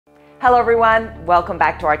Hello everyone, welcome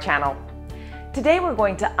back to our channel. Today we're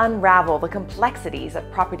going to unravel the complexities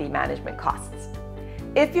of property management costs.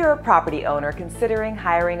 If you're a property owner considering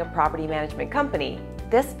hiring a property management company,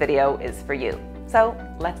 this video is for you. So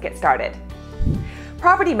let's get started.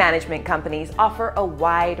 Property management companies offer a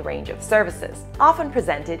wide range of services, often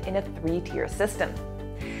presented in a three-tier system.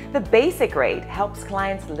 The basic rate helps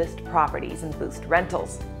clients list properties and boost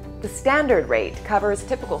rentals. The standard rate covers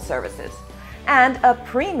typical services, and a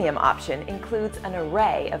premium option includes an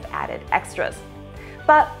array of added extras.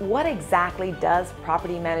 But what exactly does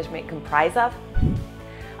property management comprise of?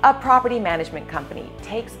 A property management company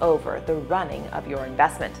takes over the running of your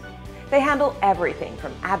investment. They handle everything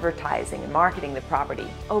from advertising and marketing the property,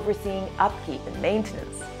 overseeing upkeep and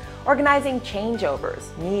maintenance, organizing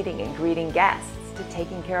changeovers, meeting and greeting guests, to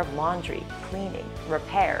taking care of laundry, cleaning,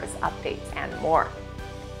 repairs, updates, and more.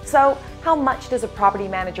 So, how much does a property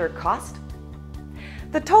manager cost?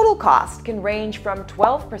 The total cost can range from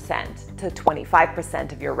 12% to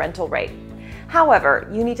 25% of your rental rate. However,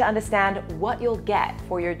 you need to understand what you'll get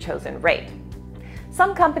for your chosen rate.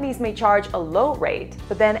 Some companies may charge a low rate,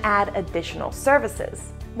 but then add additional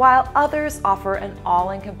services, while others offer an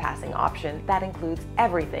all-encompassing option that includes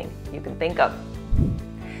everything you can think of.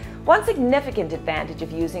 One significant advantage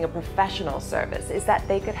of using a professional service is that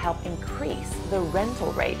they could help increase the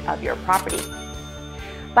rental rate of your property.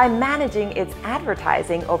 By managing its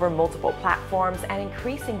advertising over multiple platforms and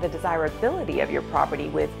increasing the desirability of your property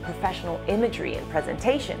with professional imagery and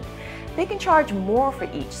presentation, they can charge more for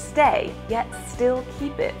each stay, yet still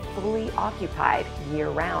keep it fully occupied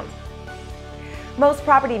year-round. Most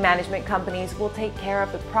property management companies will take care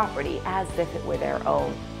of the property as if it were their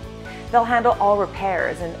own. They'll handle all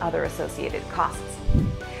repairs and other associated costs.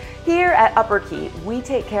 Here at UpperKey, we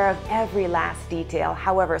take care of every last detail,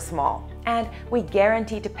 however small, and we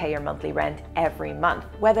guarantee to pay your monthly rent every month,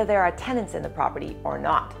 whether there are tenants in the property or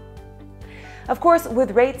not. Of course,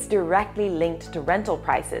 with rates directly linked to rental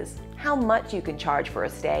prices, how much you can charge for a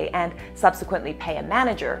stay and subsequently pay a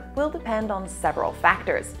manager will depend on several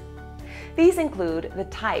factors. These include the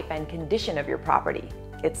type and condition of your property,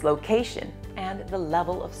 its location, and the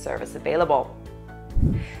level of service available.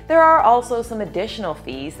 There are also some additional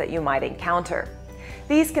fees that you might encounter.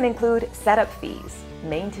 These can include setup fees,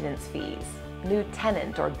 maintenance fees, new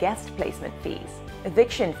tenant or guest placement fees,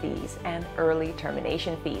 eviction fees, and early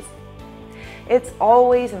termination fees. It's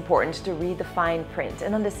always important to read the fine print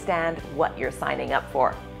and understand what you're signing up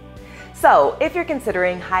for. So, if you're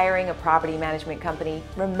considering hiring a property management company,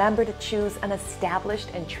 remember to choose an established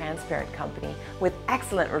and transparent company with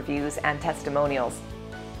excellent reviews and testimonials.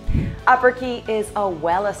 UpperKey is a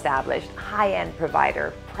well-established, high-end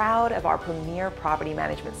provider, proud of our premier property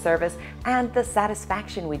management service and the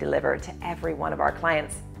satisfaction we deliver to every one of our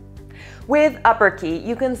clients. With UpperKey,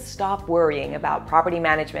 you can stop worrying about property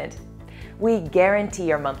management. We guarantee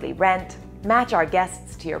your monthly rent, match our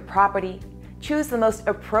guests to your property, choose the most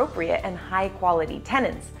appropriate and high-quality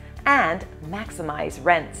tenants, and maximize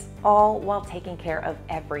rents, all while taking care of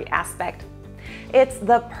every aspect. It's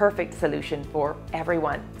the perfect solution for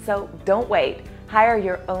everyone, so don't wait. Hire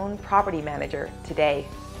your own property manager today.